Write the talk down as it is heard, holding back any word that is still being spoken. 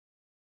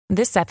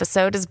This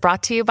episode is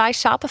brought to you by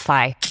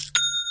Shopify.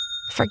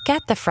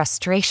 Forget the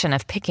frustration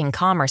of picking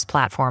commerce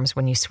platforms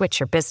when you switch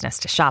your business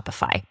to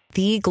Shopify,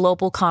 the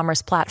global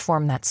commerce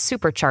platform that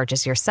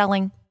supercharges your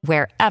selling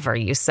wherever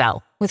you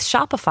sell. With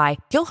Shopify,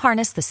 you'll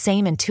harness the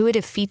same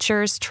intuitive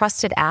features,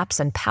 trusted apps,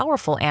 and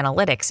powerful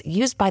analytics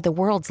used by the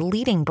world's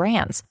leading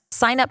brands.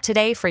 Sign up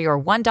today for your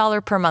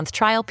 $1 per month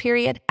trial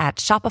period at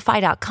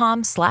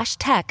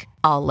shopify.com/tech,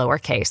 all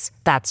lowercase.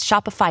 That's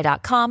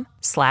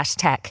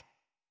shopify.com/tech.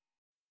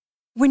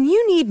 When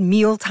you need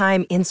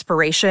mealtime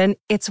inspiration,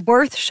 it's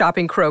worth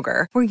shopping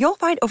Kroger, where you'll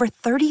find over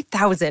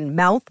 30,000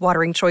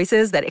 mouth-watering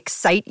choices that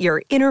excite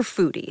your inner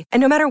foodie. And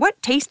no matter what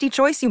tasty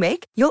choice you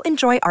make, you'll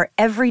enjoy our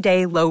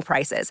everyday low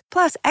prices,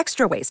 plus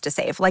extra ways to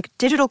save, like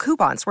digital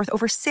coupons worth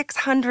over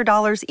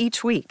 $600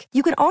 each week.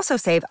 You can also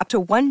save up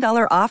to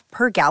 $1 off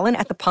per gallon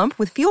at the pump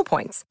with fuel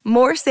points.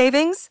 More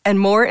savings and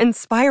more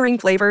inspiring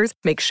flavors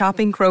make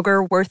shopping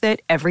Kroger worth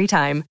it every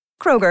time.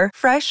 Kroger,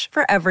 fresh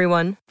for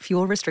everyone.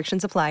 Fuel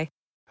restrictions apply.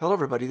 Hello,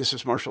 everybody. This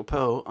is Marshall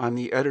Poe. I'm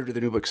the editor of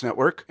the New Books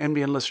Network.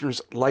 NBN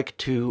listeners like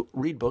to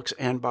read books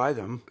and buy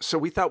them. So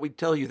we thought we'd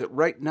tell you that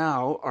right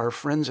now, our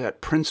friends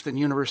at Princeton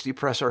University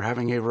Press are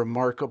having a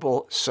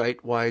remarkable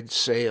site-wide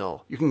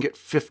sale. You can get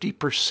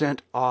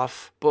 50%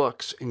 off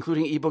books,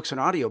 including ebooks and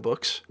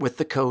audiobooks, with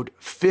the code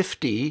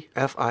 50,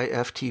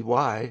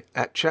 F-I-F-T-Y,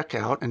 at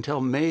checkout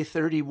until May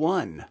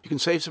 31. You can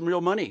save some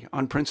real money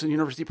on Princeton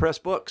University Press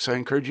books. I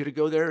encourage you to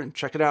go there and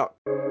check it out.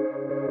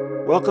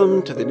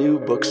 Welcome to the New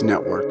Books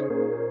Network.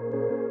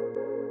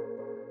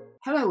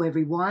 Hello,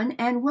 everyone,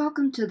 and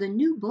welcome to the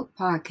New Book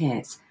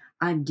Podcast.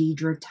 I'm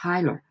Deidre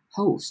Tyler,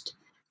 host.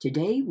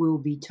 Today, we'll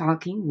be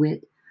talking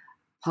with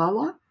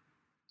Paola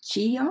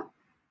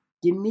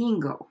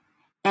Cecchi-Dimeglio,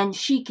 and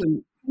she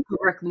can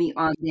correct me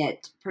on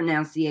that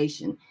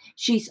pronunciation.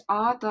 She's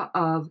author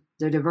of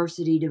The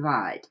Diversity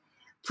Divide.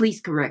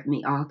 Please correct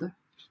me, author.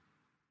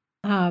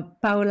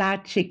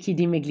 Paola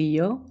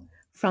Cecchi-Dimeglio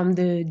from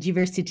the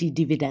Diversity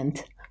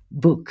Dividend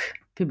book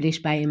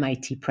published by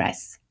MIT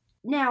Press.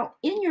 Now,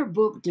 in your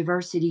book,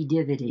 Diversity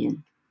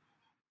Dividend,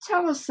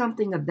 tell us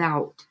something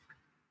about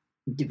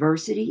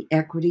diversity,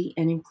 equity,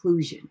 and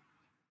inclusion.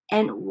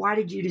 And why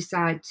did you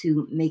decide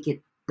to make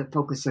it the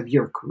focus of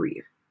your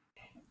career?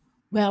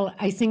 Well,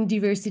 I think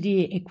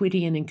diversity,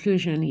 equity, and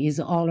inclusion is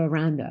all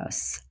around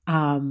us.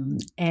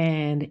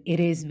 And it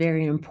is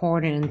very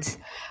important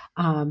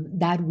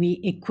that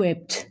we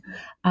equipped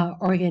our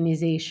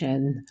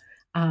organization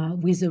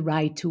with the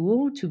right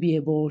tool to be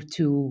able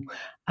to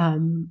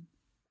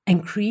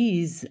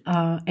increase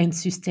and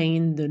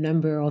sustain the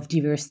number of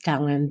diverse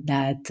talent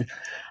that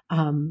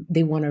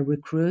they want to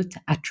recruit,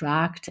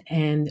 attract,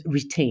 and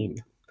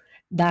retain.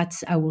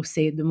 That's, I will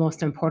say, the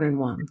most important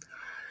one.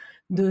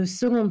 The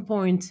second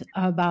point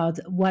about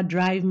what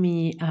drives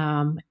me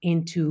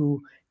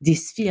into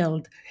this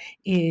field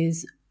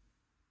is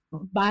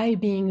by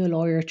being a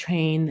lawyer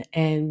trained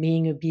and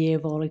being a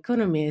behavioral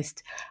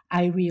economist,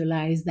 I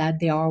realized that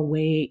there are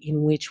ways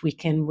in which we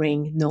can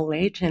bring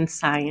knowledge and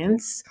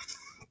science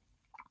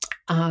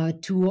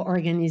to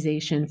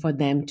organization for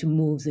them to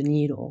move the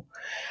needle.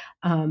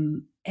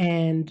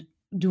 And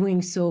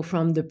doing so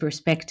from the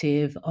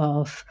perspective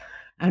of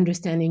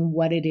understanding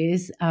what it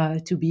is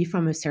to be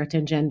from a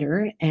certain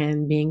gender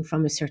and being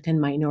from a certain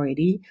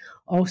minority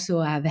also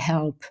have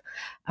helped,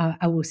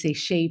 I will say,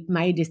 shape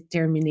my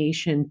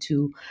determination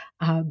to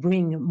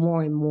bring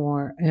more and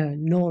more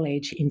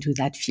knowledge into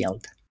that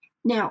field.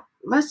 Now,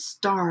 let's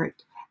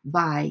start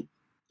by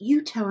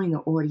you telling the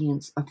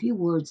audience a few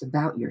words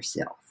about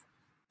yourself.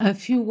 A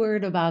few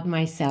words about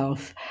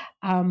myself.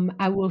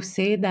 I will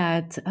say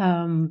that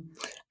I'm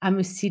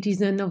a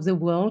citizen of the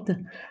world,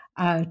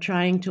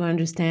 trying to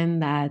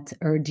understand that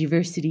our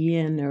diversity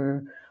and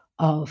our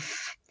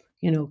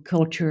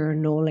culture,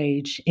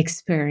 knowledge,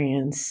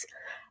 experience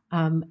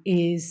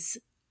is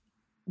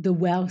the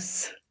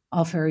wealth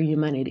of our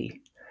humanity.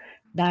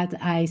 That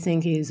I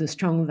think is a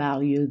strong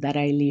value that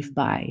I live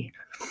by.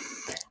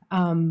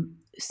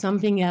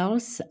 Something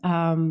else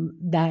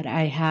that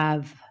I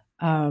have.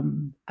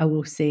 I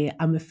will say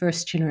I'm a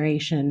first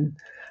generation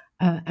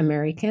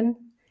American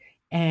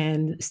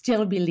and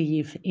still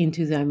believe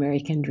into the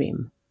American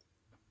dream.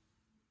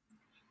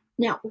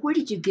 Now, where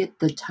did you get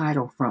the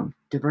title from,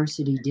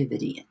 Diversity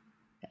Dividend?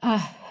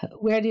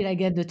 Where did I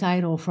get the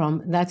title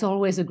from? That's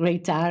always a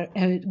great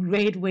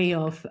way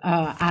of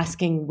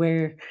asking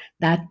where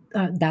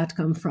that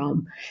come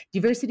from.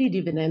 Diversity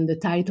Dividend, the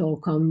title,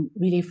 come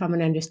really from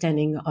an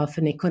understanding of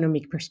an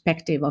economic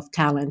perspective of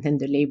talent and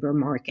the labor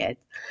market.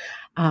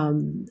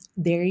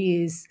 There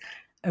is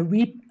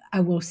I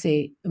will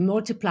say, a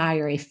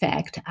multiplier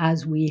effect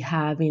as we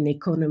have in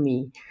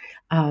economy,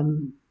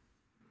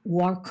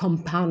 work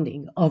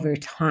compounding over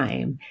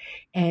time,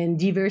 and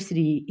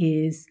diversity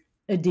is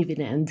a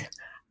dividend,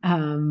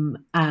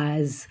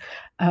 as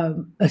a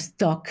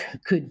stock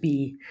could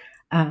be,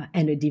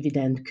 and a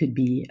dividend could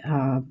be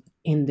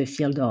in the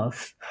field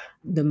of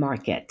the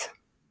market.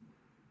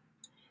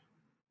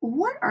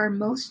 What are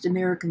most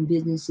American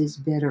businesses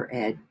better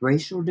at,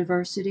 racial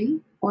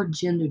diversity or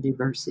gender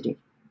diversity?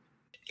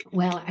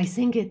 Well, I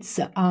think it's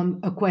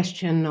a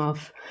question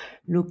of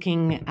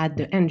looking at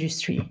the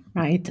industry,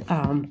 right?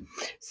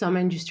 Some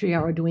industry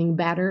are doing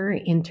better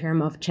in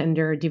terms of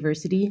gender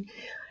diversity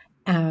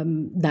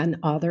than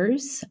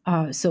others.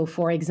 So,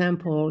 for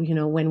example,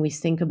 when we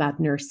think about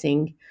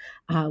nursing,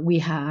 we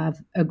have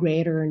a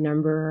greater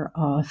number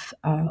of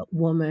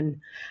women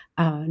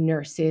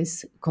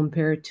nurses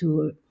compared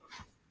to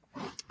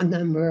a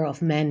number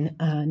of men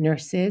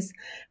nurses.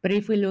 But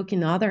if we look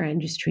in other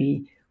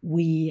industry,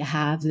 we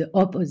have the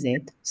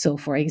opposite. So,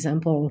 for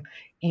example,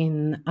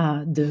 in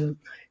the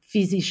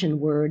physician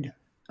world,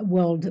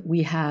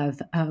 we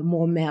have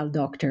more male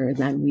doctor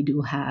than we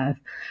do have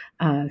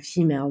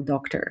female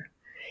doctor.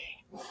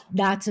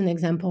 That's an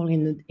example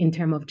in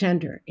terms of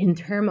gender. In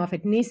terms of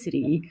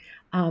ethnicity,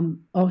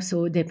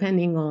 also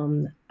depending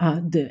on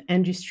the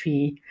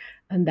industry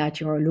and that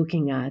you're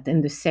looking at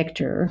and the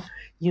sector,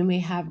 you may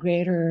have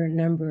greater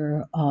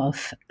number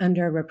of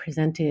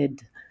underrepresented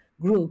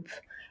group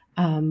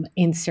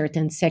in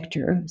certain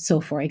sector.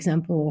 So, for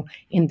example,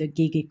 in the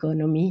gig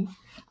economy,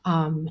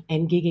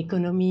 and gig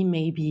economy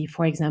may be,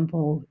 for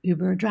example,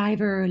 Uber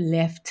driver,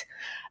 Lyft,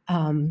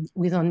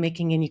 without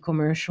making any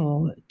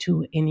commercial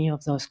to any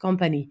of those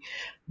companies,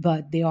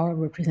 but they are a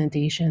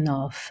representation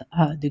of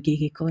the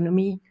gig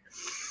economy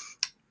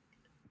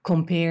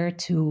compared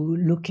to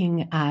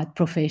looking at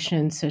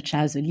professions such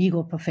as a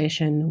legal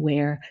profession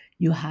where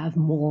you have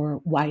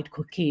more white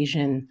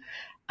Caucasian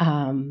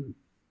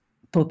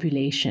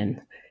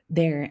population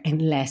there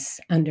and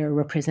less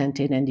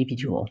underrepresented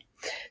individual.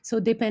 So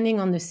depending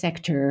on the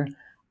sector,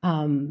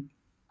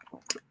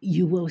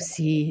 you will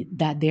see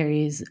that there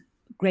is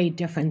great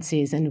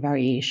differences and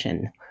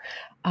variation.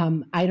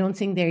 I don't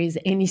think there is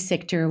any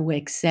sector who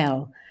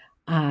excel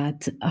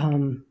at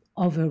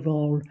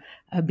overall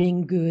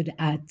being good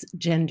at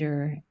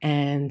gender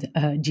and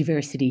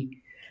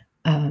diversity,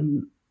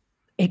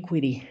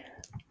 equity,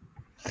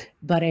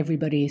 but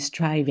everybody is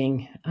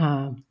striving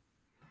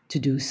to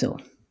do so.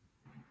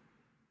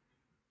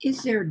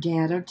 Is there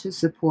data to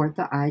support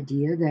the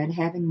idea that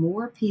having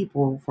more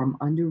people from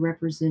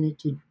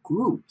underrepresented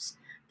groups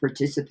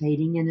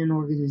participating in an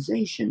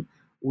organization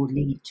will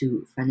lead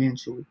to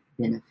financial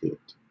benefit?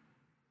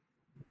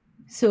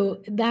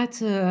 So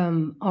that's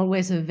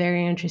always a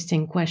very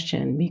interesting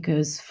question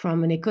because,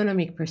 from an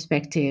economic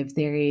perspective,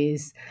 there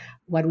is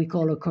what we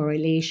call a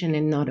correlation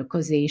and not a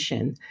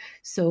causation.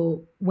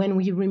 So when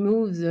we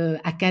remove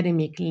the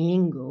academic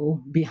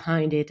lingo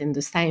behind it and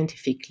the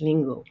scientific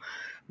lingo,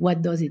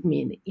 what does it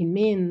mean? It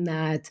means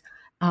that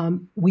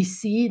we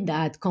see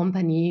that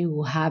companies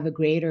who have a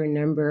greater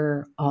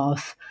number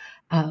of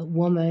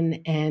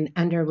women and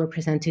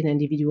underrepresented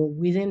individuals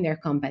within their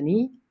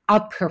company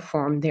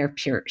outperform their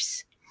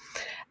peers.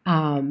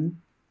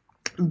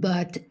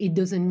 But it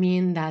doesn't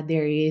mean that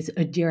there is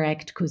a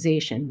direct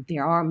causation.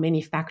 There are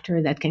many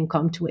factors that can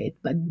come to it,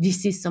 but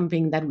this is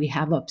something that we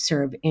have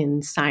observed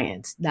in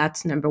science.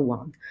 That's number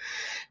one.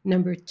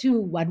 Number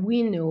two, what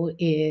we know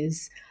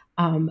is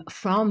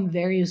from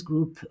various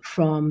groups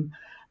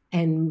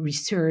and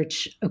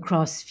research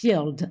across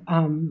field,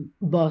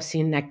 both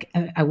in,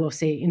 I will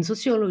say, in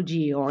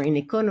sociology or in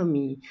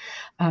economy,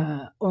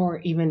 or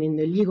even in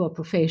the legal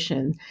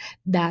profession,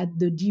 that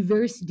the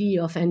diversity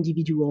of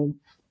individual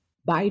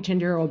by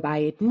gender or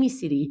by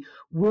ethnicity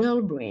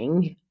will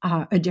bring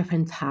a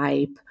different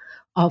type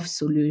of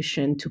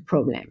solution to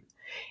problem.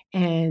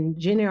 And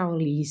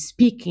generally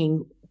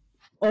speaking,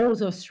 all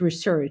those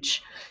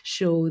research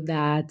show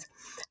that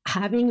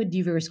having a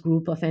diverse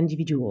group of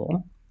individuals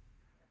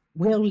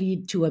will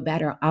lead to a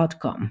better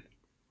outcome.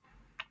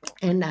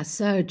 And as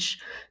such,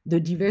 the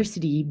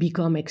diversity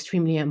become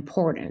extremely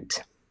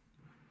important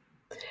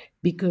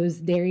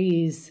because there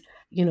is,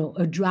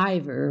 a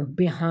driver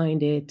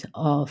behind it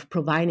of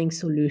providing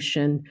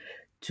solution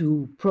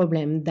to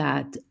problem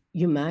that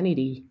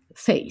humanity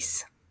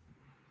face.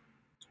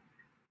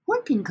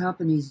 What can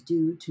companies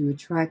do to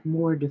attract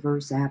more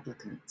diverse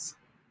applicants?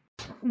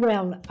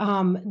 Well,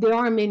 there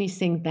are many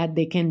things that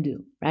they can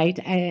do, right?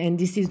 And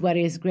this is what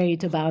is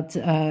great about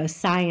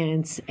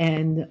science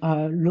and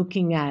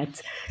looking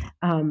at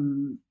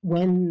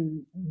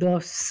when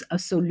those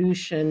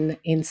solution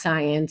in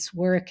science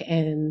work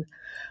and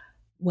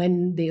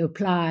when we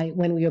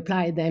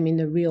apply them in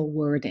the real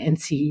world and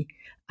see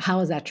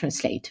how that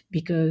translate.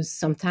 Because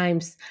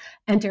sometimes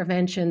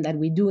intervention that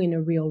we do in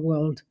the real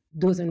world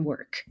doesn't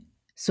work.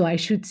 So I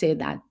should say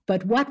that.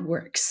 But what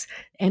works?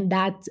 And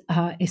that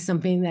is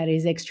something that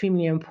is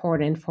extremely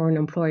important for an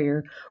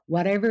employer,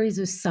 whatever is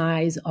the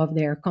size of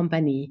their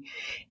company.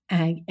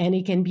 And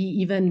it can be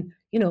even,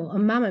 a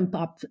mom and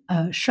pop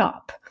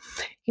shop,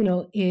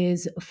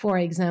 is, for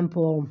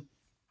example,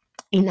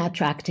 in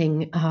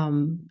attracting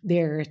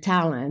their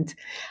talent,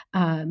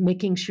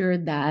 making sure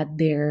that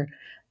their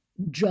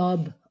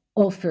job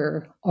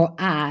offer or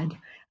ad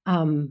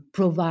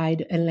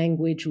provide a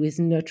language with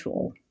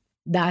neutral.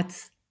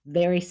 That's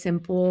very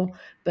simple,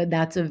 but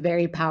that's a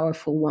very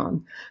powerful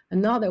one.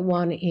 Another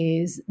one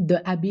is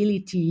the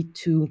ability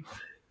to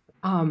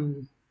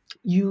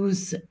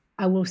use,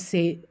 I will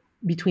say,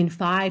 between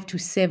 5 to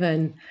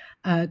 7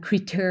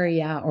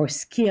 criteria or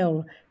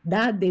skill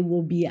that they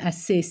will be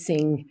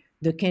assessing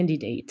the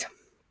candidate.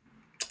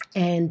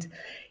 And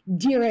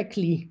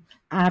directly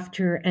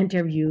after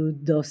interview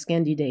those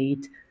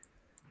candidates,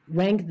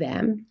 rank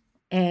them,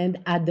 and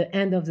at the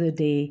end of the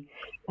day,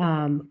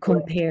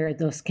 compare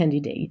those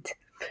candidates.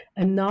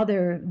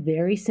 Another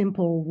very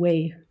simple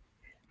way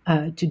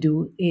to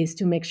do is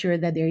to make sure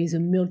that there is a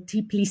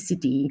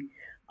multiplicity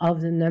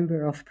of the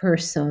number of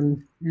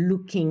person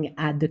looking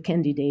at the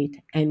candidate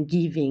and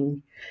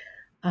giving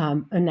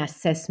an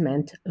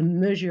assessment, a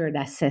measured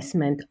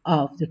assessment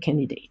of the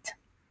candidate.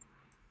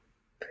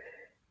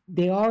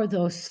 There are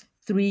those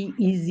three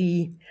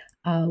easy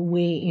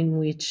way in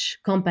which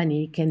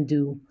company can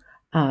do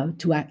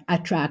to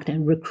attract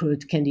and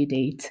recruit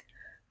candidates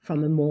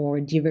from a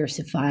more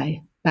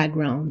diversified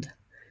background,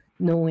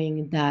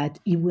 knowing that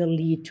it will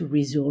lead to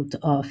result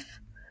of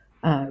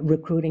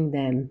recruiting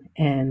them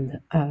and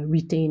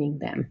retaining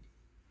them.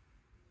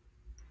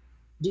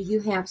 Do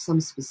you have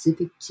some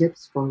specific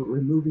tips for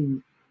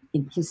removing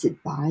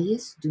implicit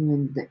bias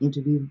during the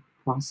interview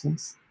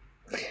process?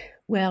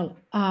 Well,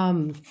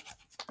 I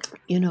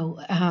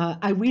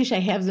wish I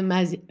have the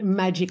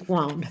magic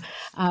wand,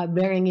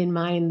 bearing in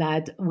mind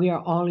that we are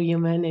all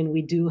human and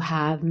we do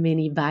have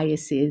many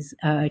biases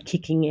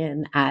kicking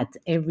in at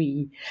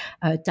every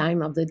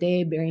time of the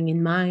day, bearing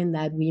in mind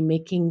that we're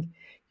making,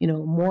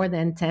 more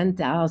than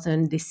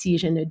 10,000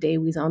 decisions a day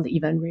without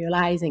even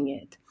realizing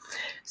it.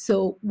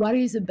 So what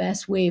is the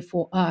best way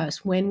for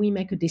us when we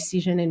make a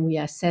decision and we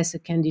assess a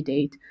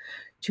candidate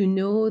to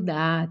know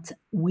that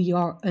we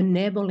are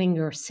enabling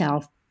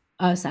ourselves,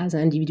 us as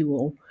an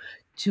individual,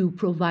 to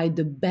provide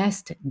the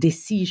best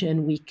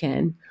decision we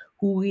can,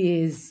 who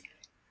is,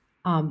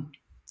 I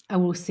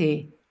will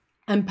say,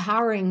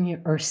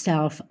 empowering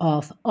ourselves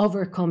of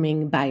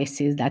overcoming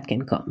biases that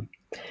can come.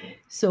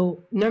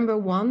 So number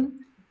one,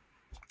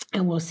 I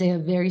will say a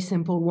very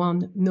simple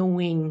one,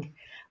 knowing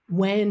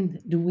when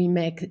do we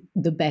make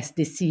the best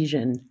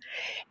decision.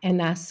 And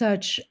as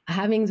such,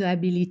 having the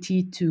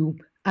ability to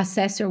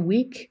assess our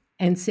week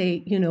and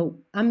say,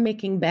 I'm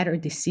making better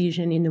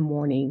decision in the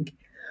morning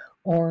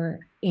or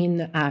in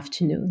the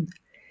afternoon,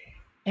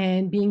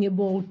 and being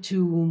able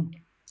to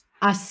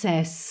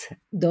assess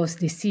those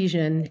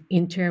decisions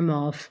in terms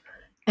of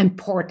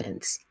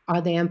importance.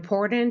 Are they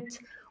important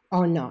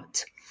or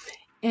not?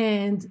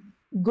 And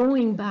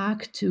going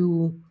back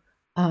to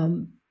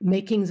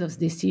making those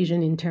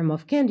decisions in terms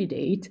of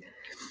candidate,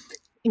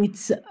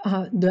 it's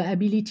the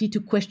ability to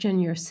question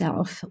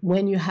yourself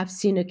when you have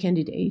seen a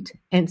candidate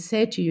and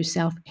say to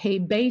yourself, hey,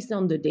 based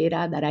on the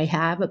data that I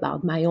have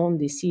about my own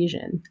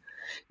decision,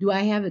 do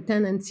I have a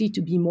tendency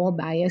to be more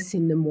biased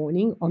in the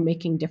morning or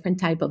making different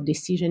type of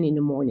decision in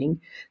the morning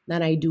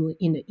than I do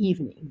in the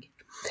evening?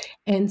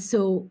 And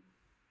so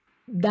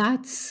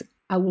that's,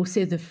 I will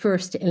say, the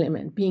first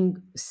element,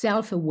 being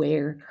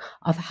self-aware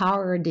of how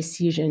our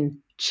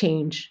decision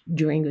change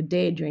during the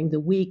day, during the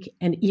week,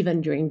 and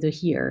even during the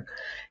year.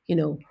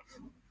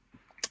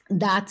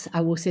 That's,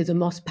 I will say, the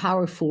most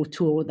powerful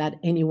tool that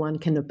anyone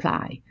can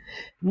apply.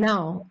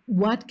 Now,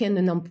 what can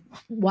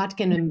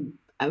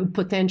a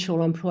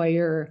potential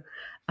employer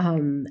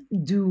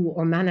do,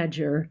 or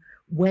manager,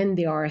 when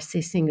they are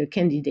assessing a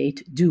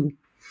candidate do?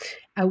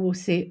 I will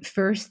say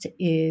first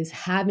is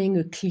having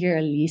a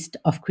clear list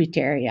of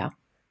criteria,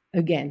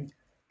 again,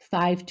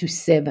 5 to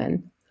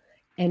 7,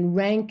 and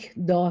rank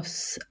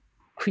those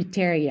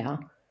criteria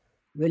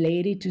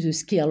related to the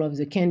skill of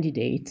the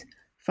candidate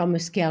from a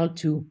scale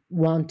to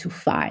 1 to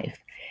 5,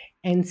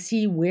 and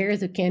see where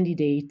the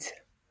candidate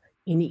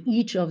in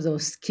each of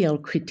those skill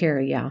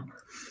criteria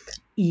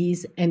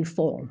is and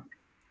fall.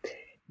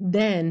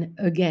 Then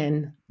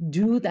again,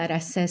 do that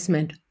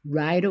assessment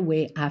right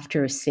away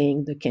after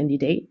seeing the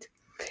candidate.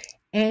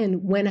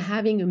 And when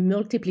having a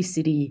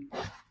multiplicity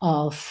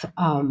of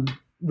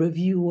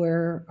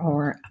reviewer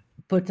or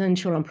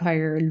potential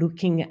employer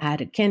looking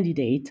at a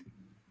candidate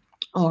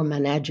or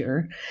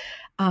manager,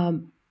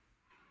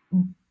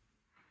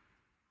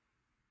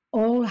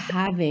 all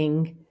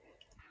having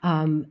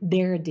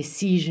their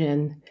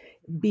decision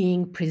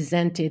being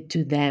presented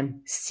to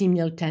them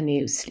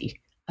simultaneously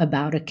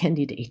about a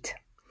candidate.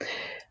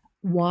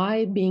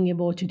 Why being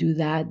able to do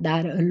that?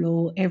 That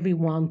allow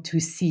everyone to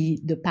see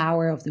the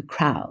power of the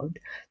crowd,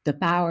 the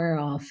power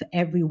of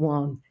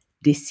everyone's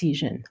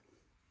decision.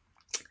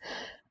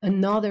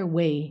 Another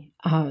way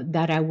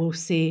that I will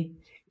say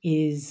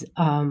is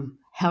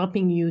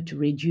helping you to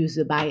reduce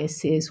the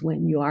biases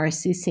when you are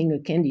assessing a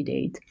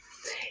candidate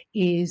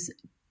is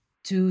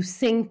to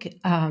think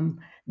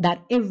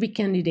that every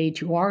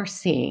candidate you are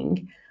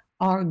seeing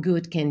are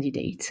good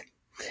candidates.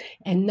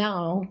 And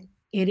now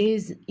it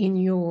is in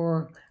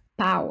your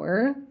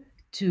power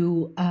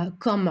to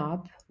come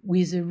up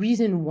with a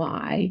reason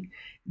why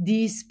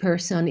this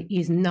person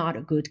is not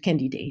a good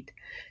candidate.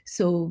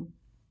 So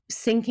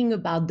thinking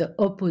about the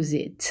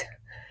opposite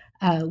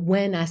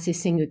when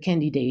assessing a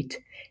candidate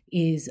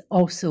is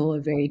also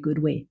a very good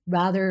way,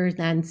 rather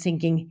than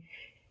thinking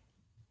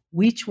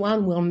which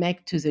one will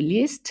make to the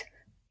list.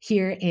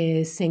 Here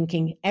is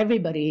thinking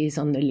everybody is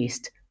on the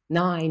list.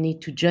 Now I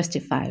need to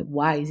justify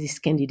why this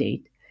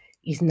candidate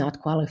is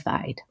not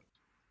qualified.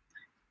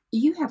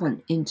 You have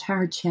an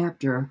entire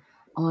chapter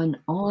on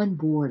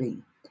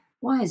onboarding.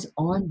 Why is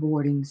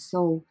onboarding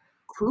so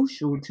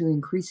crucial to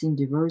increasing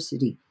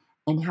diversity,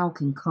 and how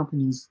can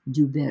companies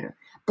do better?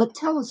 But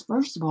tell us,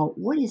 first of all,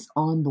 what is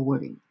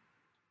onboarding?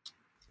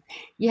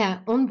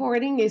 Yeah,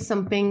 onboarding is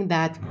something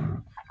that,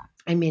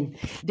 I mean,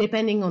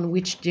 depending on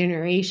which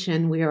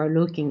generation we are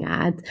looking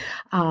at,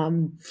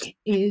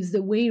 is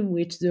the way in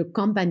which the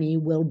company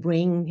will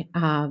bring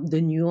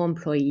the new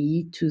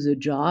employee to the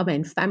job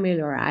and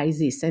familiarize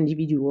this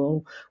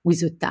individual with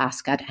the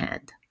task at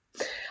hand.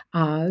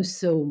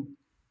 So,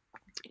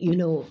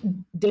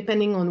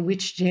 depending on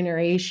which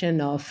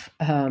generation of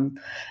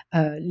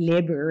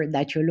labor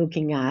that you're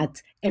looking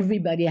at,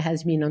 everybody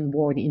has been on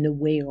board in a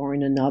way or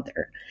in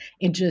another.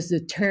 It's just the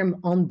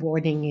term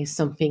onboarding is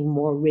something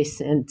more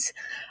recent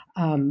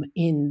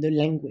in the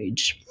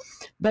language.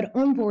 But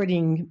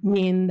onboarding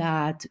means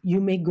that you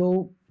may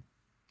go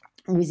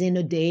within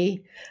a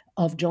day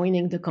of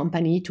joining the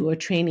company to a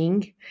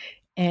training,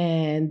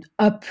 and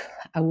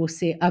I will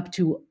say up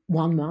to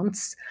 1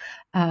 month,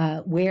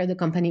 where the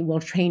company will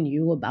train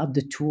you about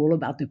the tool,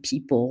 about the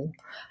people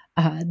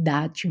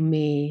that you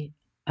may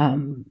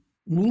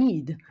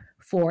need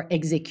for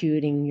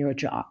executing your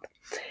job.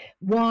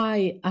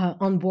 Why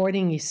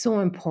onboarding is so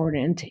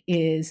important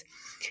is,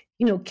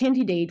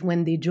 candidate,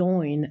 when they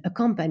join a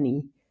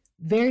company,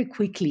 very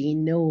quickly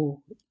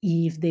know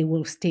if they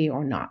will stay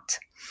or not.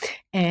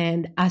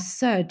 And as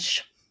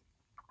such,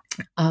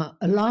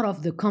 a lot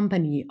of the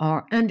company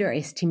are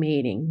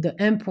underestimating the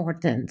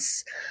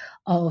importance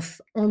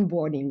of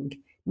onboarding,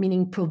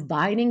 meaning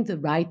providing the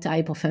right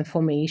type of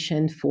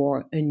information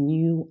for a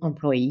new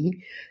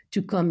employee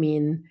to come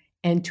in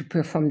and to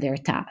perform their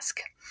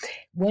task.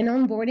 When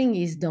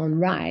onboarding is done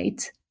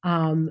right,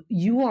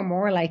 you are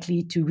more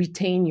likely to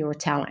retain your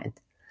talent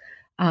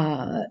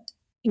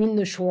in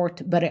the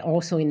short, but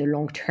also in the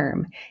long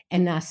term.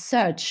 And as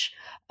such,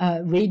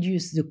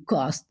 reduce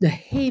the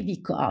heavy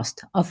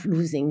cost of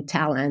losing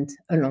talent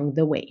along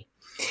the way.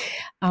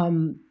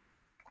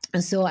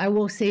 So I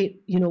will say,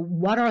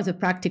 what are the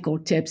practical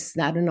tips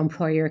that an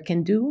employer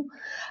can do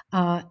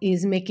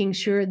is making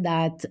sure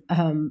that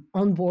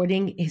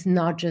onboarding is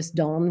not just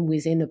done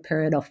within a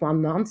period of 1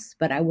 month,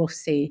 but I will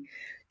say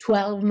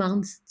 12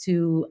 months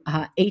to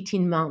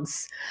 18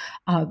 months.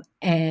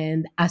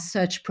 And as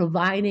such,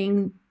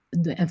 providing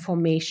the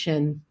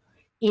information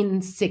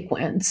in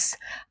sequence,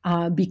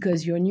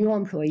 because your new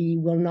employee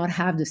will not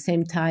have the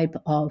same type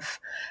of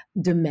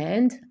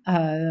demand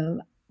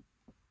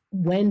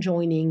when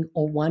joining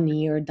or 1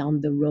 year down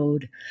the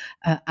road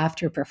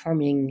after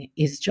performing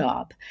his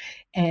job.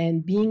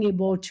 And being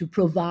able to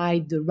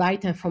provide the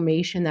right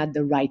information at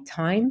the right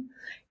time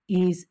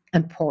is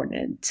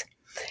important.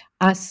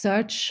 As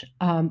such,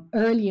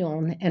 early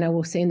on, and I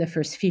will say in the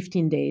first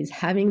 15 days,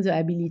 having the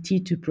ability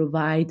to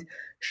provide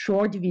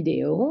short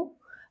video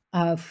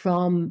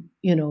from,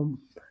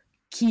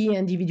 key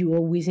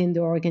individual within the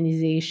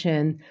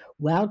organization,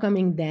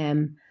 welcoming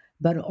them,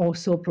 but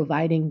also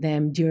providing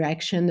them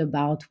direction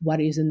about what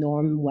is the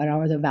norm, what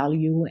are the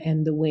value,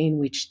 and the way in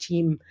which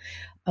team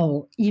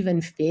or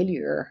even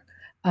failure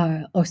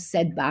or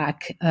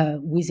setback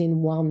within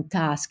one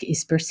task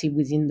is perceived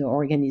within the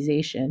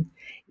organization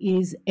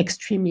is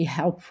extremely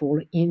helpful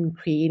in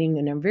creating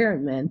an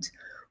environment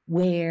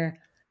where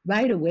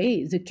right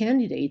away the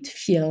candidate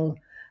feel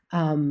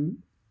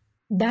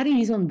that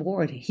he is on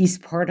board, he's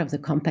part of the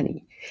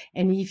company.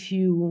 And if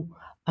you,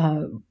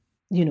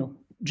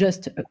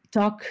 just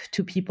talk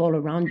to people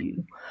around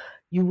you,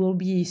 you will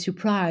be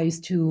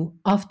surprised to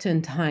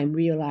oftentimes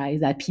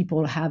realize that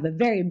people have a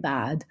very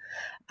bad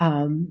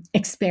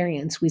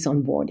experience with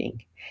onboarding.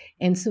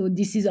 And so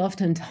this is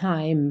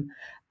oftentimes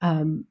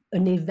an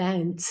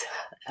event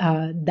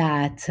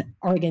that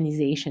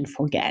organizations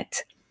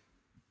forget.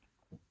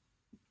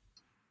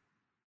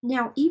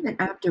 Now, even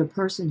after a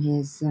person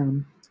has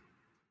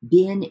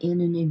been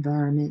in an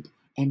environment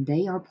and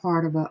they are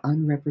part of an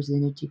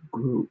unrepresented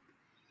group,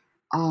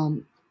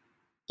 um,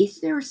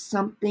 is there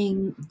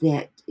something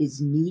that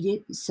is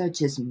needed,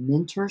 such as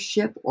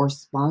mentorship or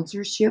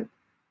sponsorship?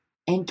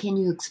 And can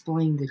you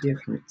explain the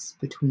difference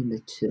between the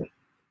two?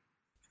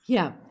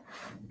 Yeah.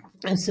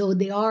 And so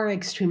they are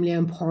extremely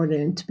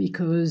important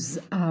because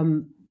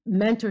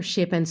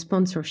mentorship and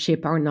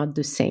sponsorship are not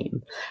the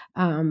same.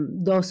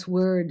 Those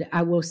words,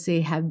 I will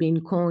say, have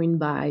been coined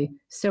by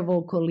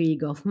several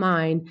colleagues of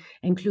mine,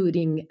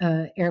 including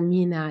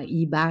Ermina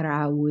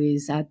Ibarra, who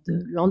is at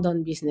the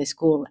London Business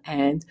School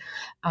and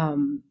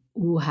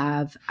who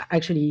have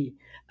actually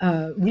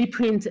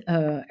reprint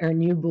her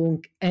new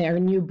book,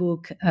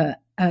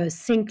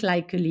 Think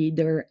Like a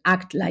Leader,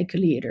 Act Like a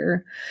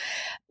Leader,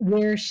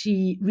 where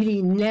she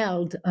really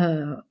nailed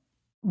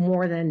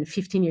more than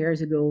 15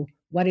 years ago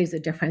what is the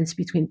difference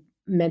between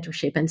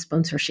mentorship and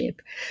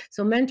sponsorship.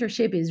 So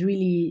mentorship is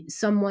really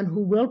someone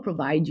who will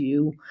provide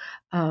you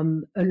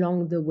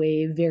along the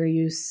way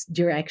various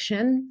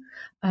direction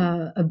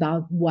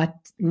about what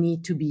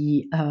need to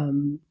be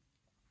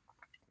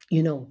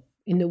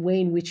in the way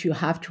in which you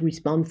have to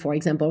respond, for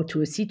example,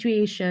 to a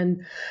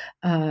situation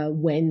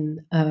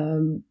when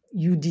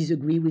you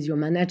disagree with your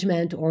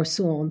management or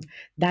so on.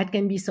 That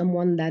can be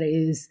someone that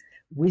is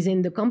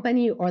within the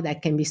company, or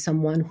that can be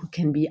someone who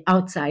can be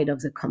outside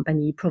of the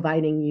company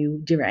providing you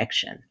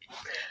direction.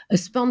 A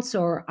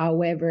sponsor,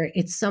 however,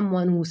 it's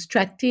someone who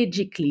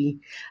strategically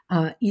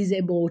is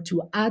able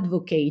to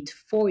advocate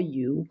for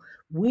you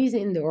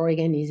within the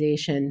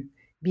organization,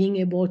 being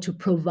able to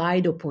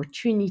provide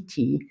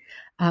opportunity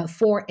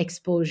for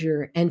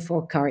exposure and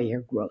for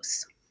career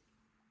growth.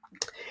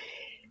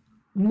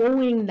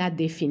 Knowing that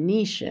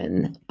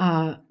definition,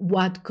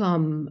 what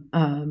come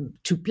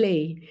to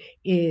play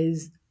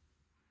is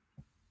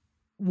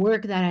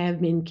work that I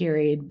have been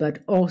carried,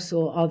 but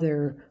also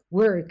other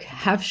work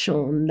have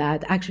shown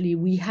that actually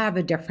we have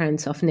a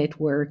difference of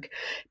network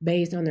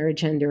based on our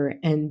gender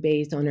and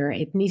based on our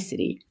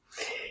ethnicity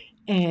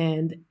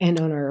and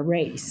on our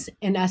race.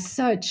 And as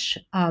such,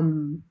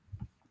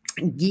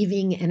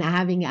 giving and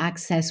having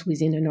access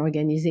within an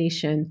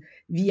organization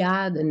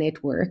via the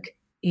network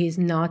is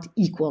not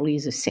equally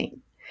the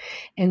same.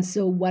 And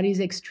so what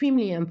is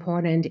extremely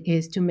important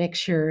is to make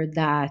sure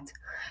that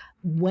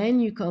when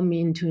you come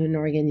into an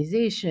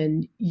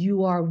organization,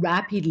 you are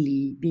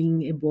rapidly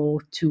being able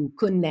to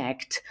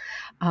connect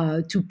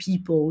to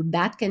people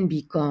that can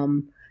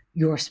become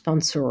your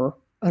sponsor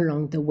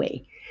along the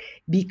way.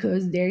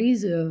 Because there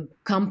is a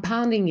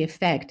compounding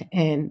effect,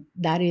 and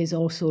that is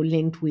also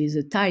linked with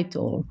the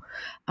title,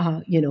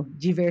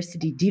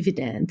 diversity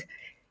dividend.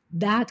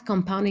 That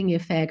compounding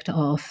effect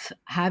of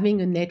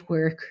having a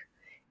network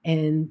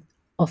and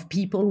of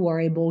people who are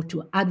able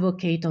to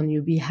advocate on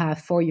your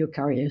behalf for your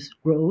career's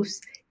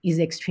growth is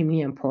extremely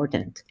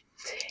important.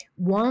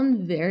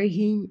 One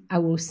very, I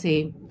will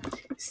say,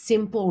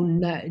 simple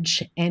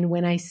nudge, and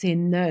when I say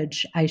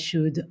nudge, I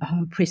should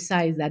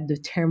precise that the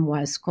term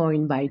was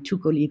coined by two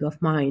colleagues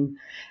of mine,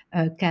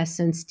 Cass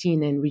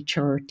Sunstein and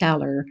Richard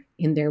Taylor,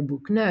 in their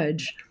book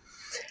Nudge,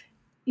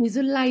 is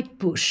a light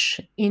push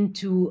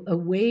into a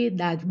way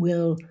that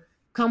will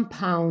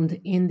compound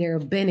in their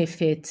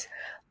benefit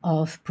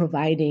of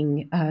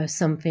providing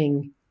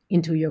something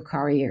into your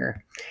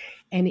career.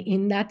 And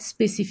in that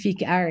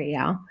specific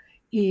area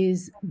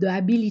is the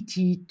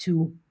ability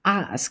to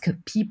ask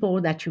people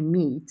that you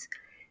meet,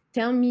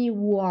 tell me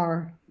who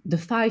are the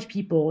 5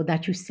 people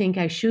that you think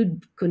I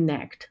should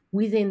connect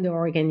within the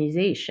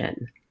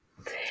organization.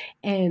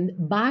 And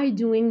by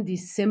doing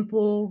this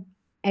simple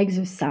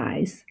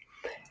exercise,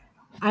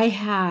 I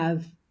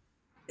have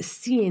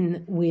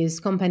seen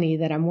with company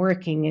that I'm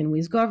working in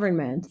with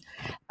government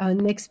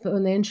an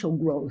exponential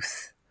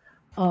growth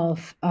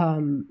of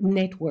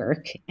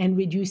network and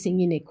reducing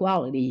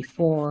inequality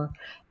for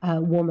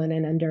women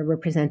and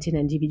underrepresented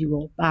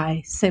individuals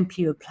by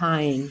simply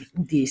applying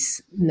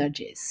these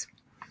nudges.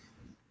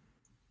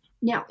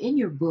 Now, in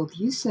your book,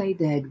 you say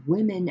that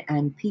women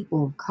and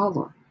people of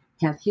color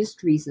have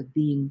histories of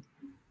being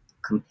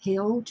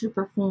compelled to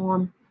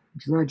perform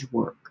drudge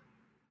work.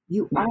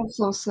 You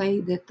also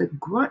say that the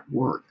grunt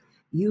work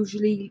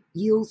usually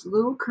yields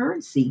little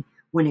currency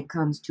when it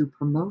comes to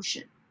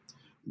promotion.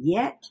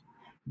 Yet,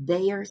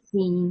 they are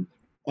seen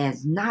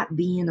as not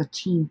being a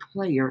team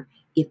player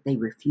if they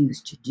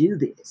refuse to do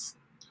this.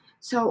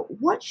 So,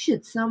 what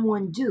should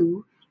someone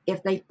do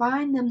if they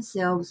find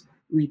themselves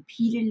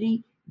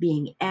repeatedly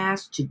being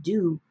asked to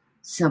do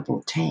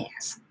simple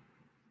tasks?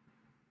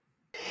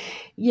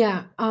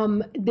 Yeah,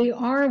 they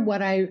are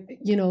what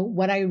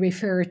I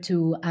refer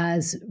to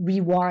as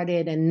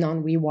rewarded and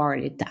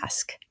non-rewarded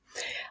tasks.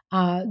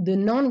 The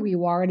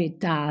non-rewarded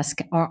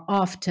tasks are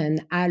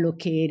often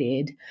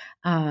allocated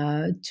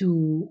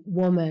to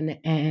women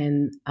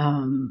and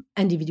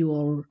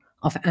individual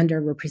of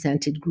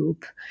underrepresented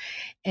group.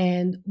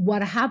 And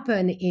what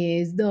happened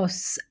is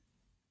those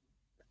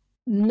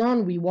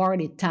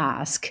non-rewarded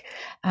tasks,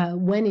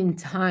 when in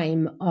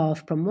time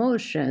of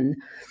promotion,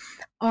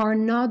 are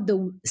not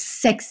the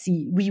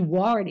sexy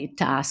rewarded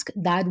task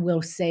that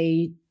will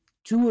say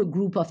to a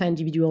group of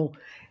individuals,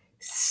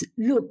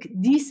 look,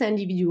 this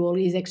individual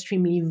is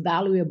extremely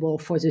valuable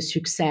for the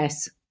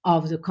success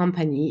of the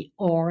company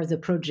or the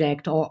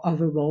project or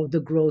overall the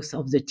growth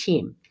of the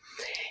team.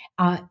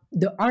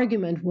 The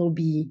argument will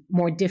be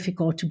more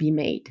difficult to be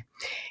made.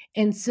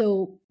 And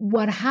so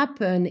what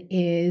happened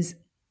is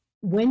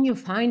when you're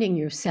finding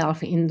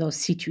yourself in those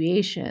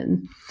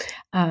situations,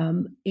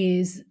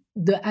 is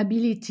the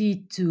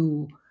ability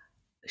to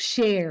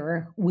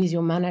share with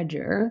your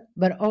manager,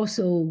 but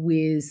also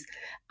with,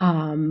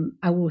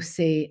 I will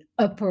say,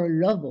 upper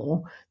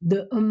level,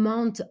 the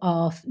amount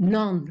of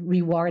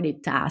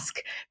non-rewarded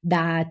tasks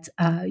that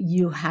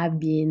you have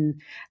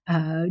been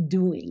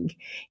doing.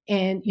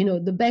 And,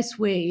 the best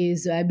way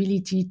is the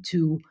ability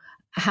to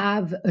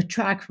have a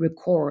track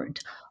record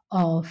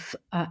of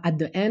at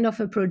the end of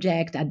a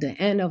project, at the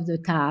end of the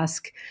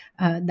task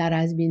that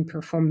has been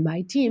performed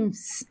by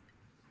teams,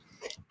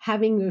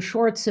 having a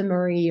short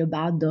summary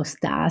about those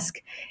tasks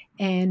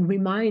and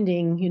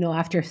reminding,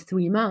 after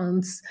 3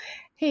 months,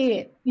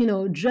 hey,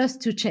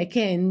 just to check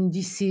in,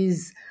 this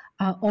is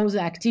all the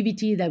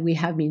activity that we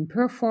have been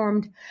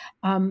performed.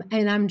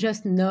 And I'm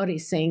just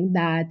noticing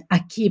that I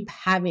keep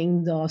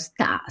having those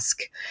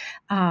tasks.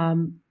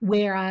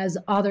 Whereas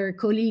other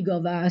colleague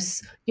of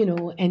us,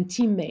 and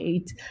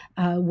teammate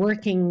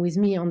working with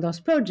me on those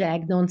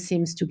projects don't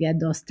seem to get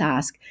those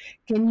tasks.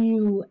 Can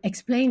you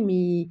explain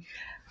me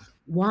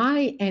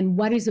why and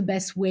what is the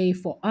best way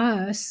for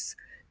us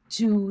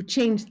to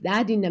change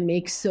that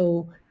dynamic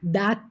so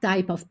that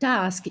type of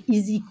task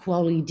is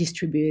equally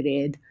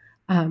distributed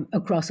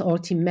across all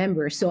team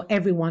members, so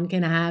everyone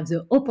can have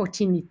the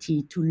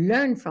opportunity to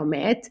learn from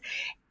it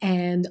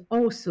and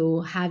also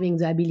having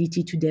the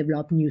ability to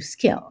develop new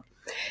skill.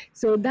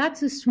 So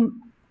that's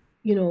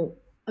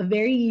a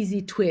very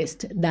easy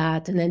twist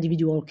that an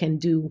individual can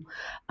do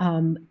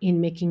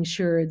in making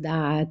sure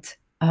that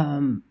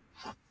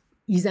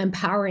he's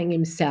empowering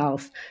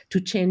himself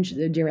to change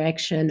the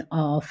direction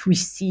of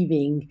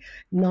receiving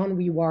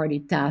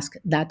non-rewarded tasks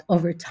that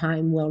over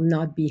time will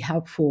not be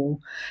helpful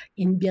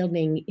in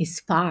building his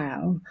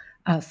file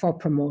for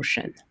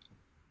promotion.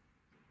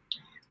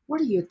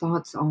 What are your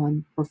thoughts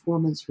on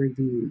performance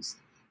reviews?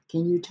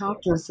 Can you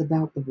talk to us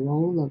about the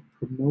role of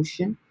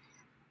promotion?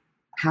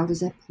 How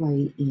does that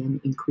play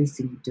in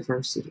increasing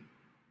diversity?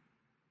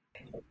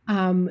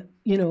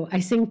 I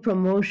think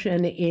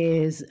promotion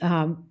is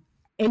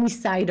any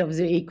side of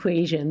the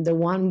equation, the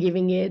one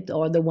giving it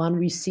or the one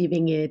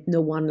receiving it,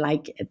 no one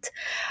like it.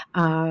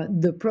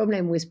 The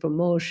problem with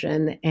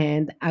promotion,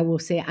 and I will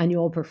say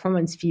annual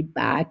performance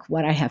feedback,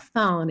 what I have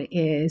found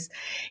is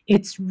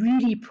it's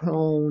really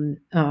prone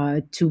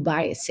to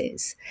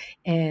biases.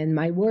 And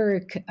my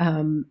work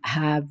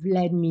have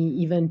led me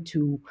even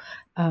to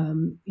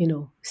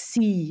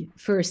see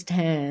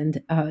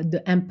firsthand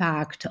the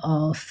impact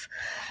of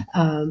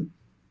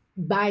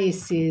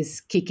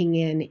biases kicking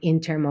in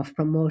terms of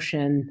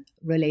promotion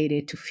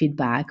related to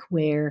feedback,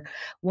 where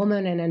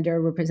women and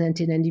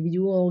underrepresented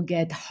individuals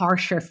get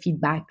harsher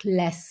feedback,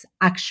 less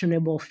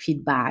actionable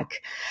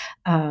feedback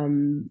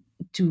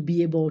to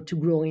be able to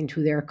grow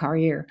into their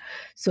career.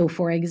 So,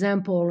 for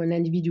example, an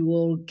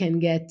individual can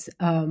get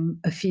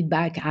a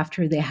feedback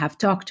after they have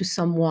talked to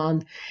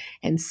someone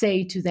and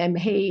say to them,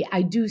 hey,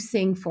 I do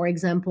think, for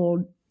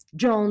example,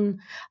 John,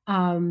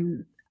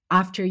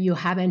 after you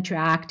have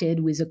interacted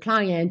with a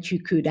client, you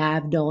could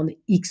have done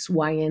X,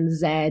 Y, and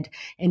Z.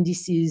 And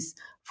this is,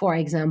 for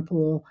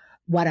example,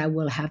 what I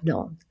will have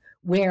done.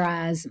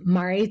 Whereas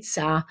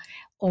Maritza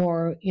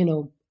or,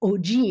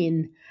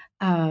 Eugene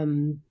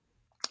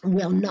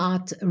will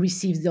not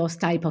receive those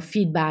type of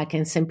feedback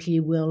and simply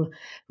will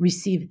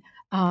receive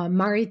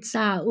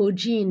Maritza,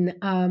 Eugene,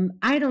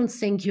 I don't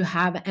think you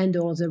have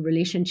handled the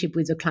relationship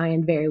with the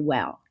client very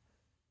well.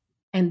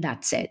 And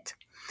that's it.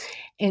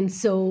 And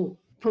so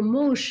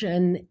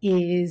promotion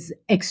is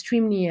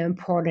extremely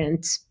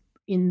important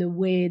in the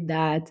way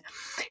that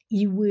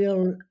it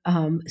will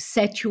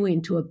set you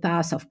into a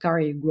path of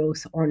career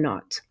growth or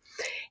not.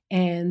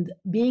 And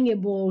being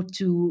able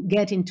to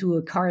get into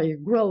a career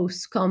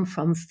growth comes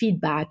from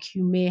feedback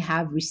you may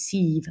have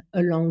received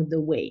along the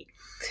way.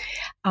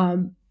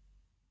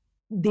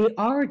 They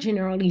are,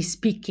 generally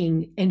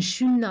speaking, and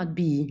should not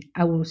be,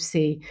 I will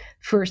say,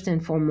 first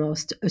and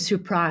foremost, a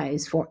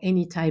surprise for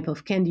any type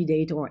of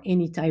candidate or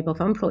any type of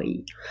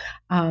employee.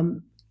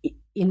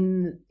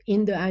 In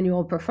the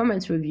annual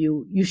performance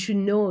review, you should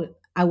know,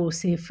 I will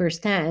say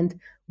firsthand,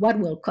 what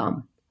will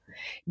come.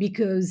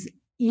 Because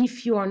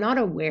if you are not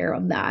aware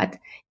of that,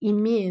 it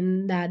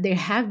means that there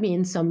have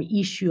been some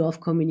issue of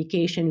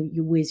communication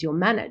with your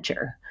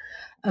manager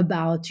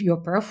about your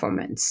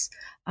performance.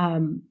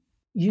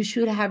 You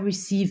should have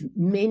received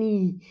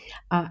many,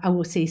 I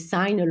will say,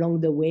 signs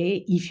along the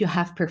way if you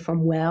have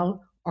performed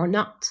well or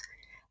not.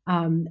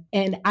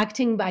 And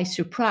acting by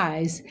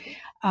surprise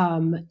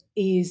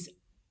is,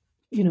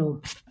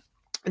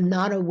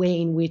 not a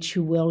way in which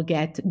you will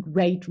get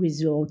great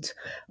results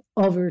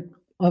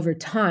over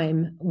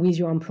time with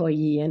your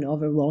employee and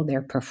overall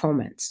their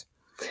performance.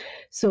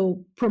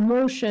 So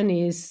promotion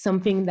is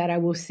something that I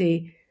will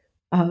say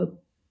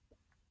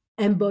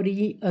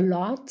embody a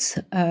lot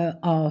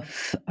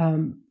of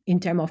in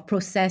terms of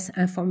process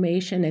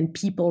information and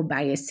people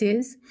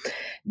biases.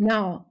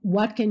 Now,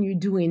 what can you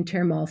do in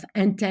terms of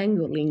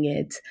untangling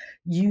it,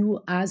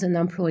 you as an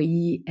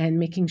employee, and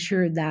making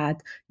sure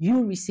that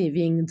you're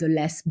receiving the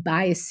less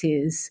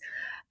biases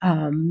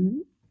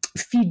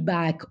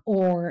feedback,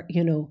 or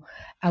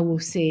I will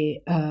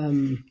say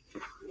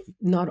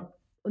not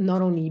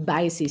only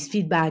biases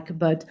feedback,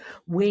 but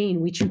way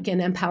in which you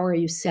can empower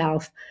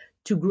yourself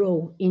to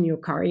grow in your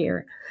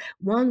career.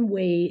 One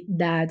way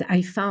that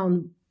I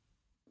found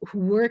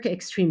work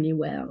extremely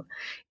well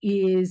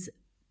is,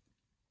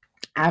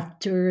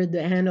 after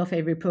the end of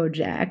every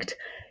project,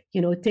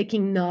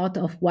 taking note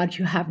of what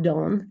you have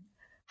done,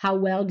 how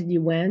well did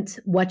you went,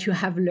 what you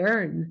have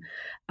learned,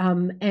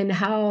 and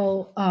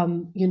how,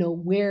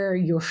 where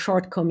your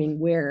shortcomings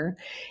were,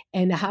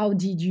 and how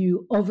did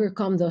you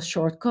overcome those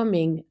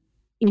shortcomings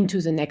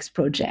into the next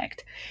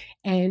project.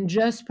 And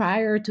just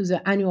prior to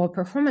the annual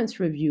performance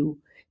review,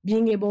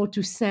 being able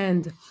to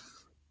send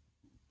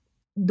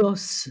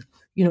those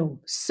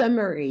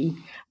summary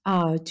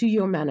to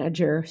your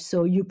manager,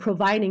 so you're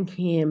providing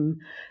him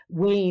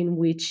way in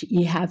which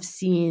he have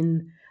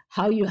seen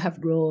how you have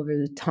grown over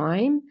the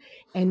time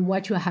and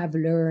what you have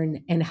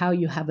learned and how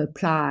you have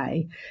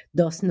applied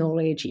those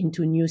knowledge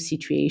into new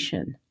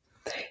situation.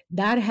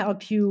 That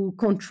helps you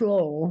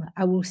control,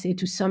 I will say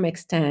to some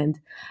extent,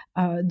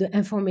 the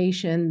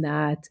information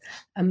that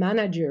a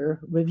manager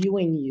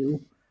reviewing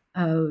you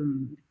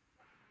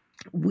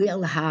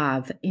will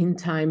have in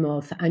time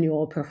of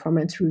annual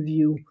performance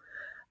review,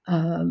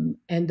 and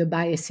the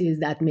biases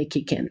that may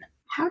kick in.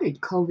 How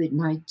did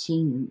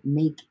COVID-19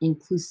 make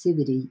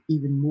inclusivity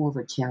even more of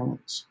a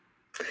challenge?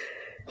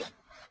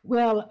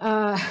 Well,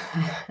 I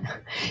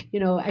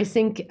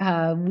think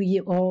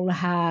we all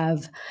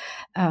have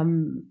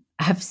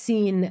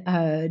seen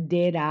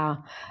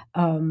data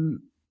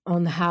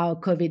on how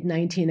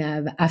COVID-19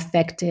 have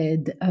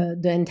affected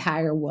the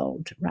entire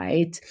world,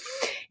 right?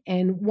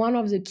 And one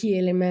of the key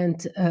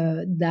elements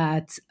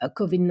that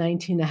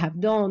COVID-19 have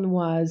done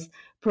was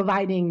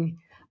providing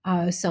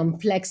some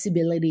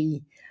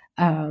flexibility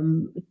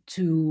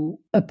to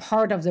a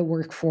part of the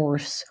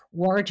workforce,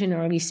 where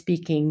generally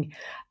speaking,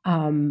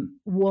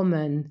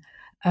 women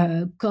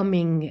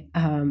coming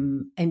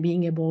and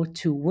being able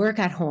to work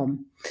at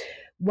home.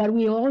 What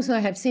we also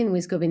have seen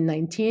with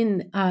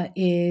COVID-19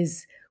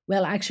 is,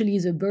 well, actually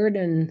the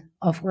burden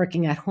of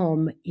working at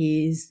home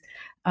is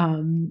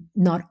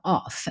not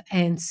off.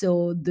 And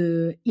so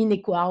the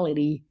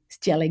inequality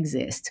still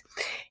exists.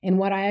 And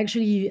what I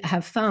actually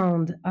have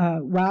found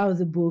while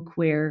the book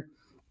were,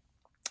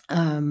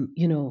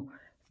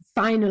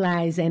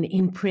 finalize and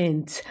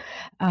imprint,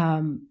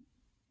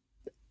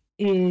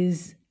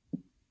 is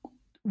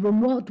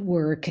remote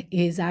work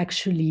is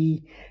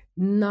actually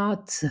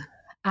not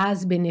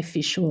as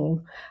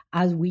beneficial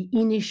as we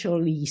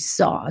initially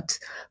thought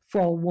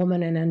for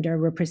women and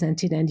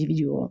underrepresented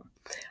individuals,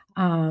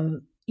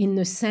 in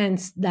the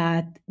sense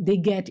that they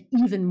get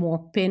even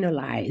more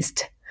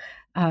penalized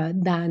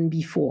than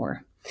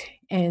before.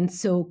 And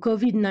so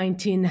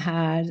COVID-19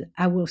 had,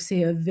 I will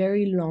say, a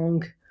very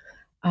long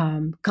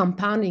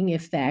compounding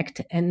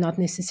effect, and not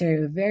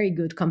necessarily a very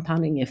good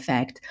compounding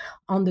effect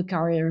on the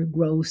career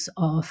growth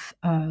of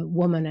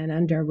women and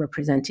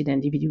underrepresented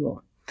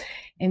individuals.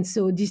 And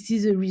so this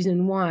is a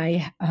reason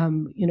why,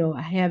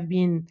 I have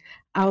been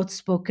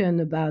outspoken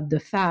about the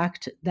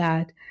fact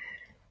that,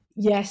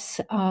 yes,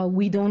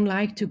 we don't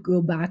like to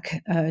go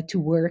back to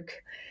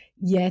work,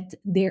 yet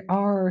there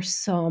are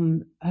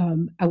some,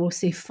 I will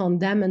say,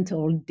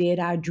 fundamental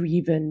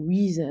data-driven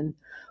reason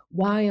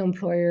why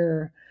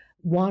employers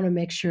want to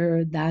make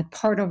sure that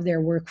part of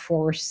their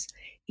workforce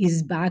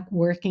is back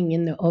working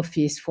in the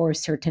office for a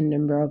certain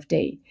number of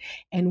days.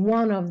 And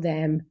one of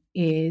them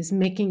is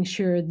making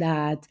sure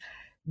that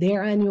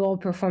their annual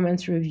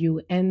performance review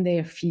and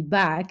their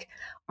feedback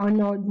are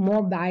not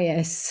more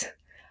biased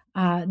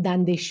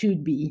than they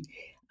should be,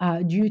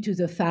 due to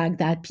the fact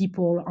that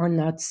people are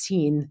not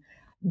seen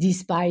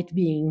despite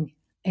being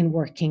and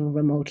working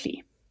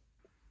remotely.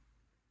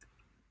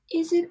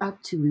 Is it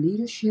up to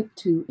leadership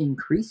to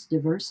increase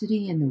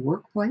diversity in the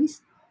workplace,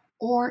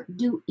 or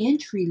do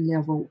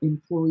entry-level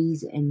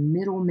employees and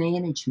middle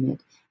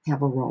management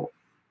have a role?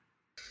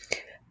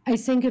 I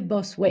think it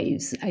both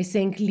ways. I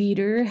think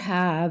leaders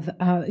have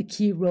a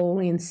key role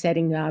in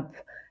setting up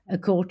a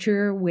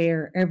culture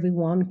where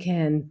everyone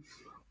can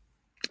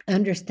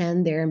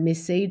understand their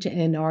message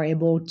and are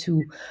able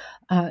to,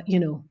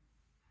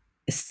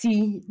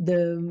 see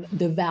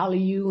the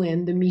value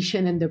and the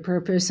mission and the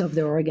purpose of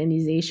the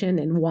organization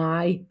and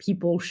why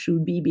people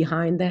should be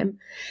behind them.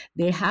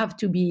 They have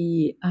to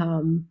be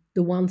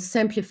the ones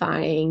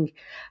simplifying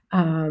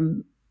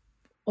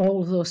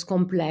all those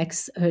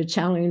complex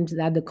challenges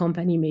that the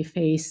company may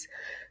face,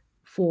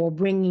 for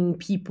bringing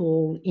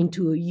people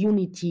into a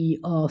unity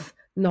of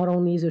not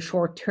only the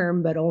short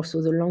term but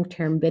also the long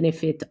term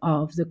benefit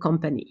of the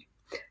company.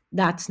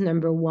 That's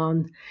number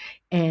one.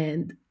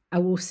 And I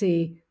will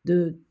say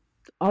the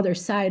other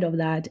side of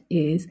that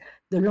is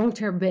the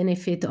long-term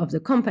benefit of the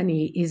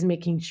company is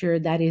making sure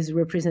that is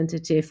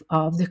representative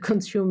of the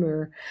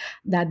consumer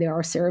that they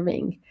are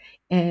serving.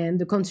 And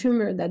the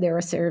consumer that they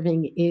are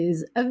serving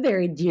is a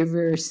very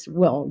diverse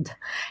world.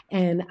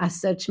 And as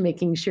such,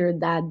 making sure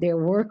that their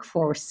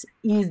workforce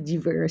is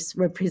diverse,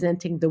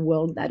 representing the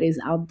world that is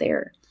out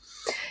there.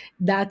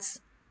 That's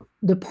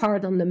the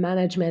part on the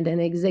management and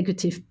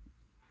executive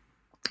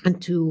and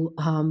to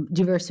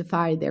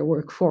diversify their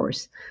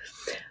workforce.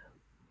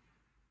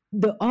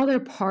 The other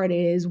part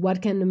is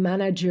what can the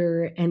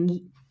manager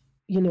and,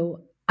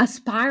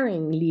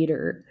 aspiring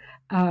leader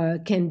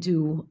can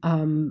do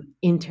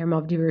in terms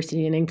of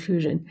diversity and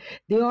inclusion.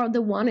 They are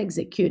the one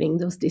executing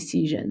those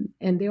decisions,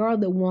 and they are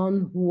the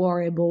one who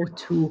are able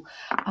to,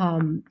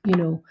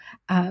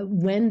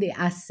 when they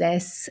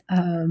assess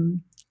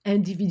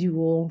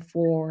individual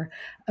for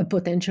a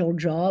potential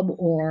job,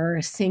 or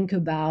think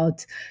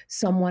about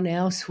someone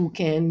else who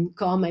can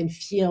come and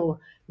fill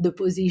the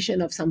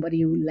position of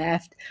somebody who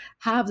left,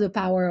 have the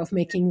power of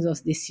making those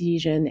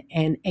decisions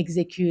and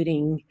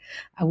executing,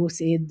 I will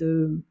say,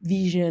 the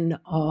vision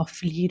of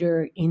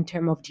leader in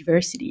terms of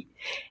diversity.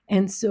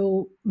 And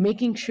so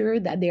making sure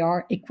that they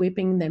are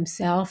equipping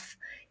themselves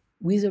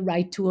with the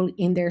right tool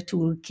in their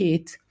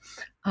toolkit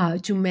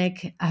to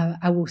make,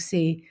 I will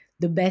say,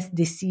 the best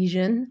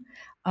decision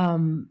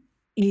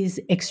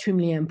is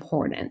extremely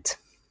important.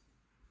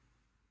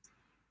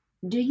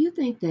 Do you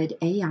think that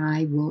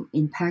AI will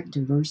impact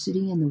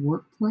diversity in the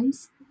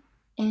workplace?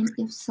 And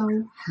if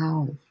so,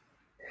 how?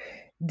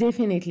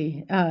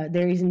 Definitely.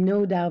 There is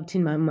no doubt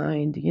in my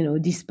mind,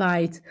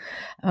 despite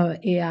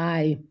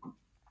AI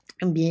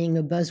being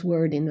a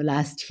buzzword in the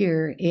last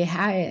year,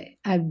 AI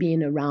have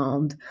been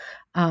around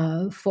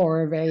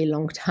for a very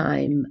long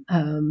time,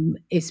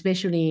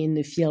 especially in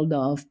the field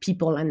of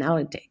people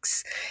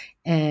analytics.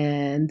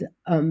 And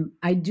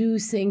I do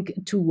think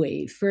two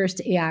ways.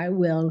 First, AI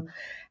will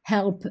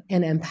help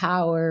and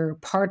empower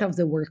part of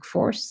the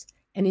workforce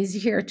and is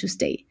here to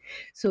stay.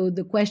 So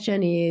the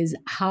question is,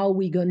 how are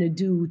we going to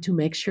do to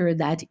make sure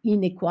that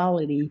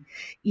inequality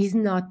is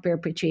not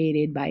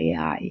perpetuated by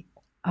AI?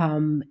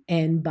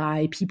 And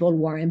by people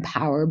who are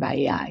empowered by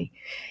AI.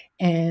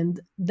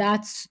 And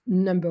that's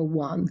number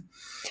one.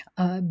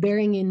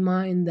 Bearing in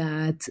mind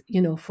that,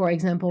 for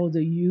example,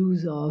 the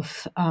use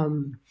of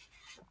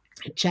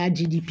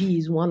ChatGDP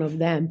is one of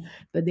them,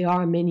 but there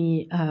are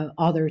many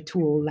other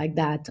tools like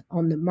that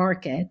on the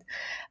market.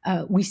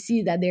 We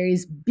see that there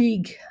is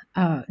big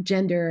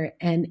gender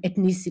and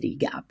ethnicity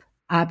gap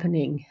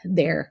happening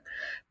there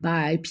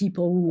by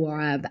people who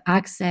have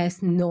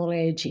access,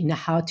 knowledge in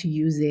how to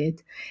use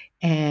it,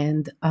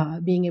 and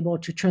being able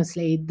to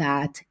translate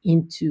that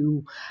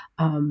into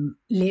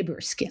labor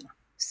skill.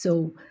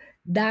 So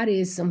that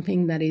is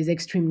something that is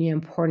extremely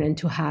important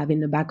to have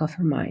in the back of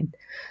our mind.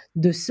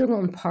 The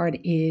second part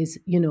is,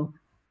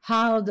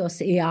 how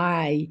does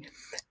AI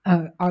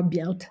are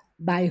built,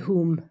 by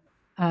whom,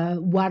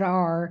 what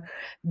are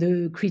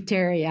the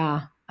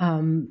criteria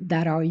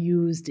that are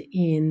used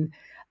in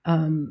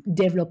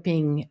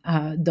developing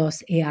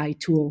those AI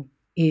tools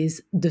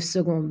is the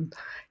second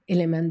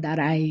element that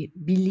I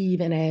believe,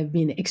 and I have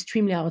been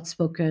extremely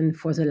outspoken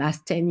for the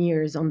last 10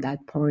 years on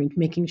that point,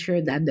 making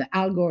sure that the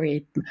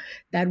algorithm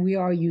that we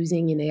are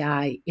using in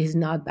AI is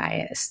not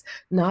biased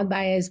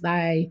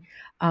by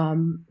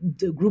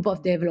the group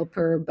of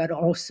developer, but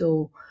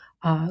also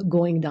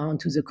going down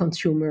to the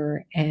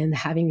consumer and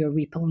having a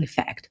ripple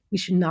effect. We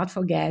should not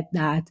forget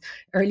that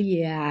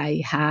early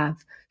AI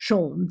have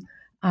shown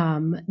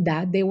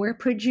that they were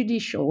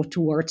prejudicial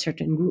towards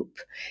certain group,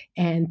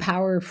 and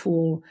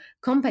powerful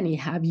company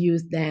have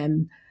used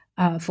them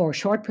for a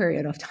short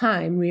period of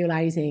time,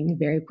 realizing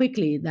very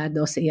quickly that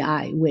those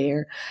AI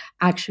were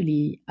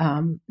actually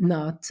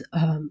not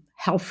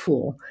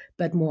helpful,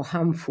 but more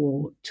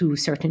harmful to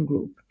certain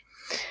group.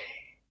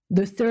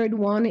 The third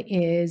one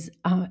is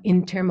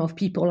in terms of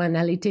people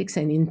analytics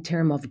and in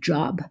terms of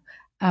job.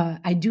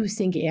 I do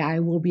think AI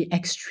will be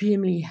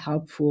extremely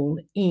helpful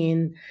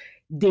in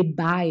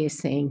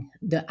debiasing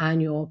the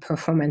annual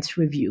performance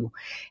review.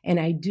 And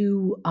I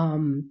do,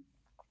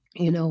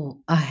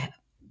 I've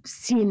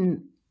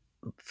seen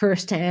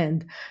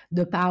firsthand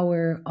the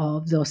power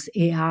of those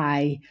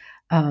AI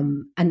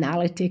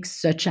analytics,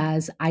 such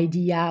as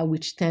IDEA,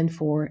 which stand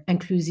for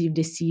Inclusive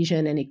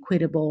Decision and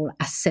Equitable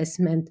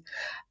Assessment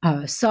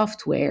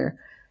software,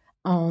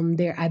 on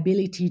their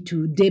ability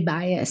to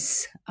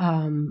debias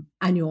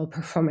annual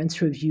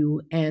performance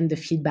review and the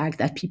feedback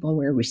that people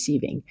were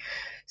receiving.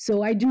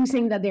 So I do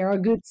think that there are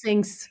good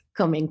things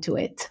coming to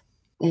it.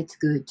 That's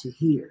good to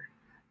hear.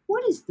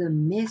 What is the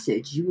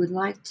message you would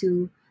like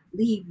to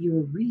leave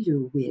your reader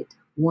with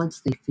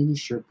once they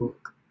finish your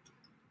book?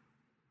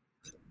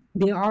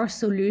 There are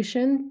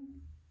solutions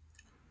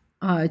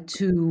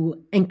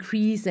to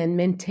increase and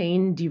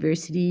maintain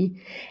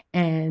diversity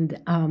and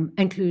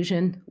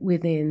inclusion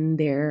within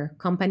their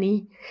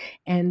company.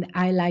 And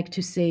I like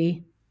to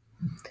say,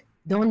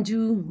 don't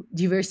do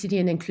diversity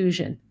and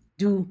inclusion,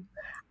 do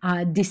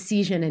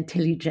decision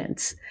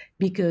intelligence,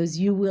 because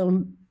you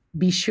will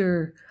be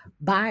sure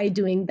by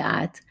doing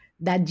that,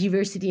 that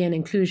diversity and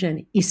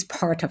inclusion is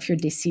part of your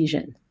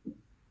decision.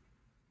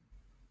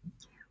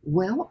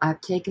 Well,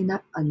 I've taken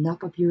up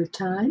enough of your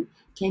time.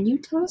 Can you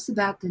tell us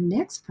about the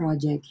next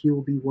project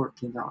you'll be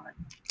working on?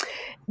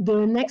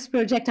 The next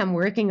project I'm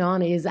working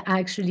on is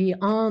actually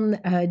on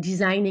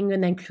designing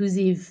an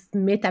inclusive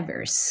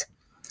metaverse,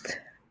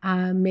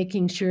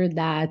 making sure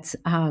that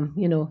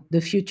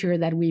the future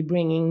that we're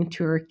bringing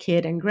to our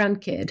kid and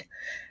grandkid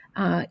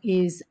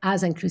is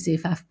as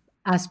inclusive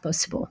as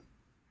possible.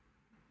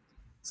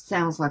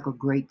 Sounds like a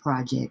great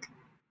project.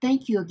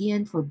 Thank you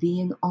again for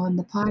being on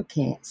the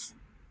podcast.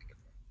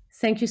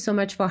 Thank you so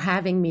much for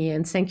having me,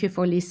 and thank you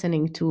for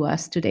listening to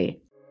us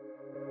today.